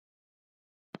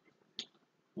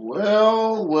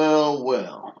Well, well,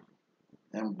 well,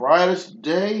 and brightest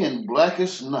day and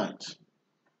blackest night,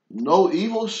 no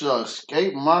evil shall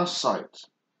escape my sight.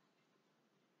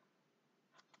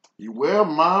 Beware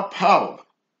my power.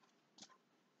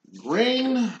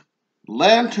 Green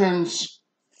Lantern's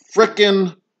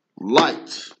frickin'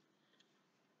 light.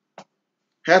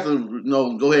 Have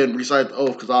to go ahead and recite the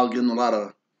oath because I was getting a lot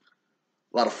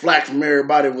of flack from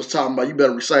everybody that was talking about you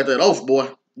better recite that oath, boy.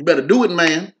 You better do it,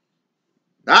 man.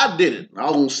 I did it. I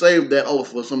was gonna save that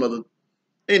oath for some other.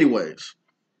 Anyways,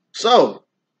 so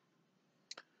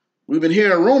we've been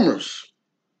hearing rumors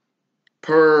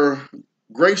per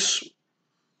Grace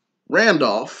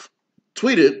Randolph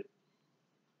tweeted,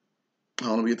 I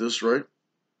want to get this right,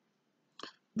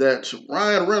 that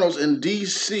Ryan Reynolds and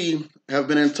DC have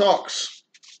been in talks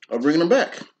of bringing him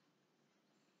back.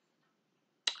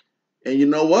 And you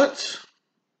know what?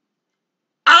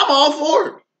 I'm all for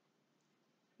it.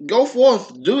 Go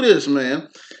forth, do this, man.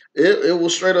 It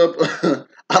was straight up.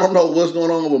 I don't know what's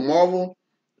going on with Marvel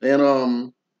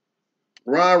and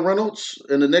Ryan Reynolds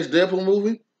in the next Deadpool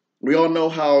movie. We all know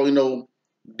how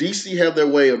DC have their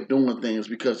way of doing things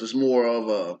because it's more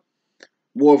of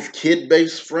kid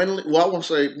based friendly. Well, I won't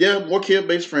say more kid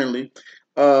based friendly.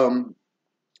 Um,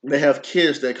 they have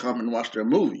kids that come and watch their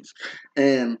movies,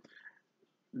 and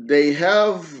they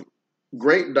have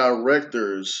great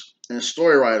directors and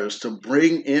story writers to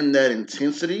bring in that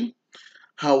intensity.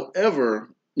 However,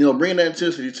 bring that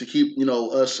intensity to keep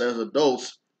us as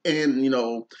adults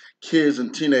and kids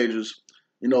and teenagers,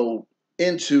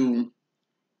 into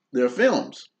their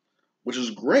films, which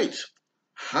is great.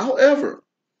 However,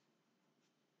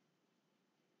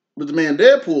 with the man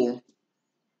Deadpool,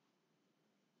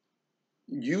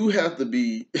 you have to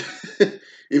be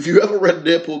if you ever read a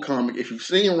Deadpool comic, if you've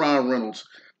seen Ryan Reynolds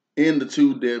in the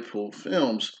two Deadpool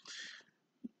films,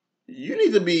 you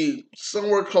need to be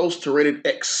somewhere close to rated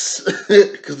X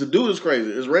because the dude is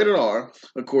crazy. It's rated R,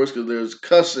 of course, because there's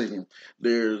cussing,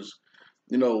 there's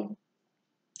you know,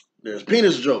 there's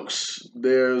penis jokes,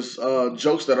 there's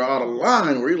jokes that are out of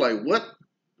line where you're like, what?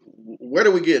 Where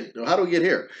do we get? How do we get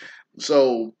here?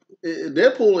 So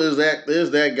Deadpool is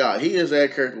that guy. He is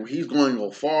that character. He's going to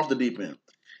go far off the deep end.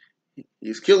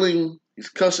 He's killing. He's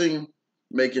cussing,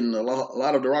 making a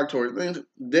lot of derogatory things.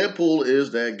 Deadpool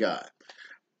is that guy.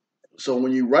 So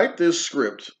when you write this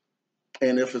script,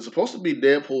 and if it's supposed to be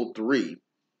Deadpool 3,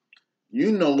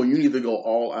 you know you need to go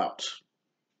all out.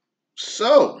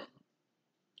 So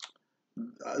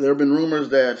there have been rumors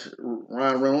that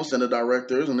Ryan Reynolds and the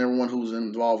directors and everyone who's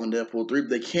involved in Deadpool 3,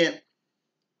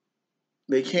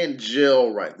 they can't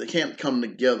gel right. They can't come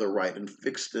together right and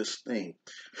fix this thing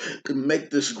to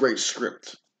make this great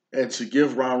script and to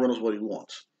give Ryan Reynolds what he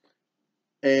wants.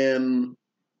 And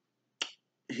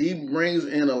he brings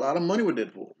in a lot of money with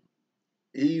Deadpool.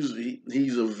 He's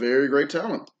a very great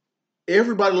talent.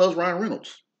 Everybody loves Ryan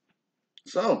Reynolds.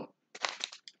 So,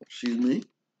 excuse me.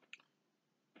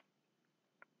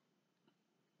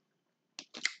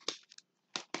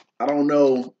 I don't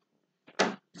know.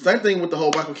 Same thing with the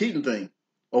whole Michael Keaton thing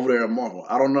over there at Marvel.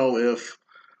 I don't know if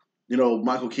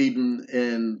Michael Keaton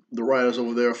and the writers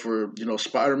over there for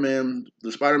Spider-Man,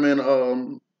 the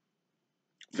Spider-Man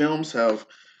films have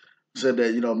said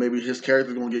that maybe his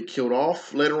character is going to get killed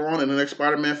off later on in the next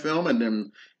Spider-Man film, and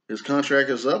then his contract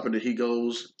is up, and then he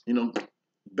goes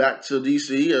back to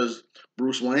DC as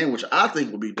Bruce Wayne, which I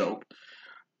think would be dope.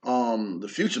 The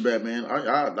future Batman,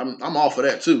 I'm all for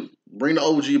that too. Bring the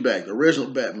OG back, the original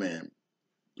Batman,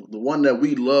 the one that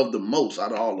we love the most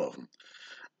out of all of them.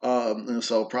 And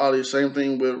so probably the same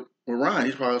thing with Ryan.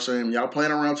 He's probably saying, y'all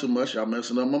playing around too much. Y'all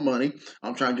messing up my money.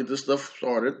 I'm trying to get this stuff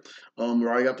started. We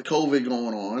already got the COVID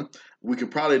going on. We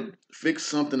could probably fix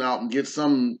something out and get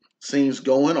some scenes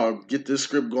going or get this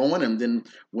script going. And then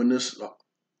when this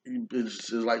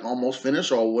is like almost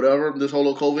finished or whatever, this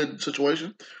whole COVID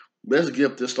situation, let's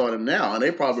get this started now. And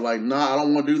they probably like, nah, I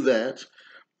don't want to do that.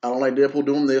 I don't like Deadpool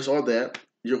doing this or that.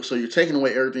 So you're taking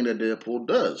away everything that Deadpool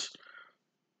does.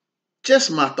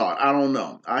 Just my thought. I don't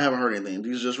know. I haven't heard anything.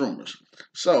 These are just rumors.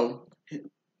 So,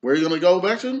 where are you going to go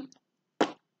back to?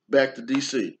 Back to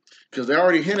DC. Because they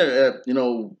already hinted at,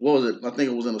 what was it? I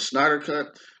think it was in a Snyder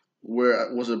cut.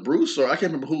 Where, was it Bruce? Or I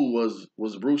can't remember who was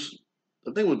Bruce.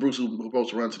 I think it was Bruce who was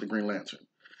supposed to run to the Green Lantern.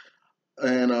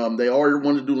 And they already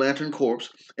wanted to do Lantern Corps.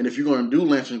 And if you're going to do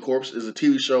Lantern Corps as a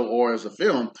TV show or as a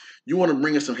film, you want to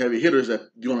bring in some heavy hitters that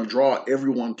you're going to draw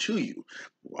everyone to you.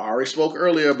 I already spoke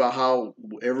earlier about how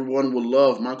everyone would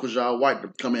love Michael Jai White to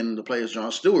come in to play as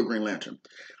John Stewart Green Lantern.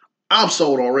 I'm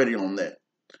sold already on that.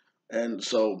 And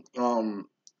so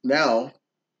now,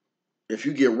 if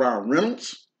you get Ryan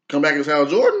Reynolds come back as Hal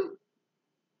Jordan,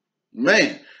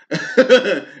 man,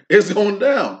 It's going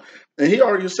down. And he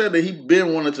already said that he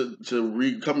been wanted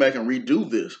to come back and redo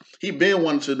this. He been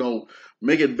wanting to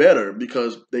make it better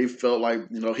because they felt like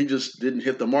he just didn't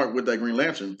hit the mark with that Green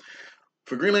Lantern.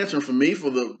 For Green Lantern, for me, for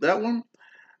that one,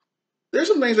 there's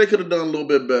some things they could have done a little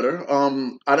bit better.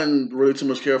 I didn't really too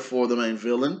much care for the main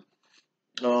villain.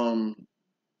 Um,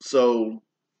 so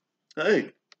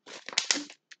hey,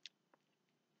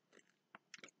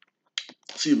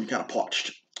 see me kind of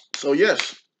parched. So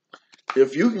yes,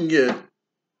 if you can get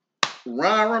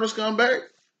Ryan Reynolds come back,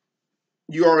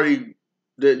 you already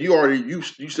you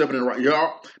stepping in the right.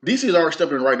 DC's already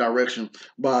stepping in the right direction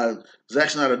by Zack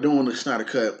Snyder doing the Snyder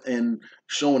Cut and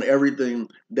showing everything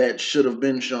that should have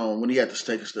been shown when he had to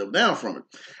take a step down from it.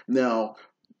 Now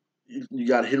you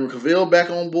got Henry Cavill back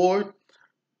on board.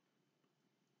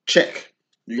 Check.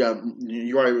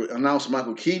 You already announced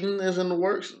Michael Keaton is in the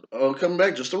works coming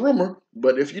back. Just a rumor,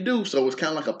 but if you do, so it's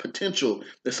kind of like a potential.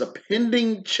 It's a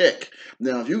pending check.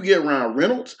 Now, if you get Ryan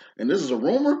Reynolds, and this is a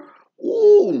rumor,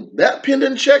 ooh, that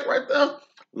pending check right there,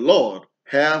 Lord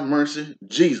have mercy,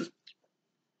 Jesus.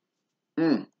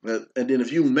 And then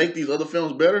if you make these other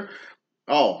films better,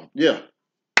 oh yeah,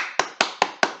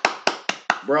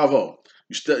 bravo.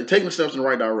 You're taking the steps in the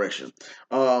right direction.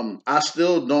 I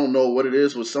still don't know what it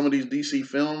is with some of these DC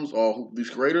films or these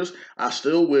creators. I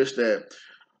still wish that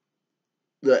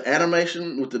the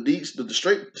animation with the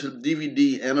straight to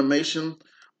DVD animation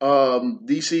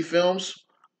DC films,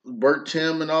 Burt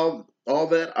Tim and all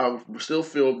that. I still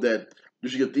feel that you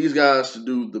should get these guys to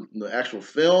do the actual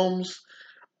films.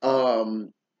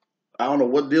 Um, I don't know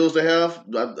what deals they have.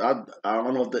 I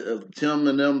don't know if Tim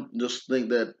and them just think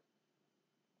that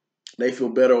they feel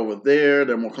better over there.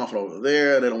 They're more comfortable over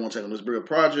there. They don't want to take on this bigger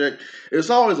project. It's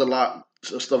always a lot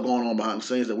of stuff going on behind the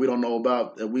scenes that we don't know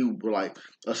about. That we were like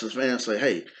us as fans say,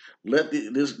 hey, let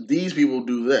these people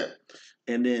do that,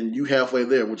 and then you halfway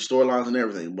there with storylines and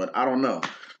everything. But I don't know.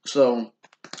 So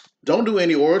don't do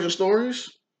any origin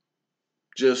stories.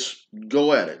 Just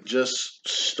go at it. Just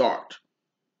start.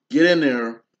 Get in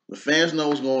there. The fans know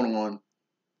what's going on.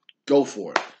 Go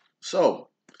for it. So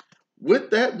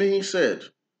with that being said,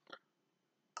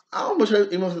 I almost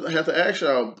even have to ask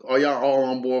y'all, are y'all all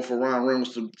on board for Ryan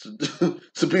Reynolds to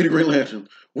be the Green Lantern?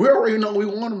 We already know we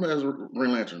want him as a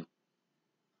Green Lantern.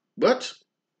 But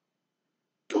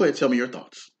go ahead and tell me your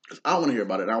thoughts. Because I want to hear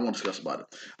about it. I want to discuss about it.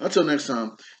 Until next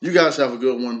time, you guys have a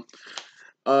good one.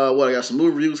 I got some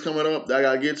movie reviews coming up that I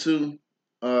got to get to.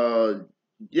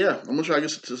 Yeah, I'm going to try to get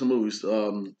to some movies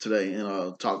today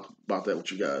and talk about that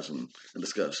with you guys and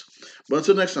discuss. But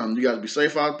until next time, you guys be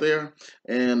safe out there.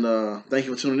 And thank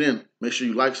you for tuning in. Make sure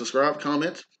you like, subscribe,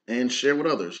 comment, and share with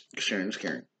others. Sharing is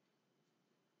caring.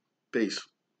 Peace.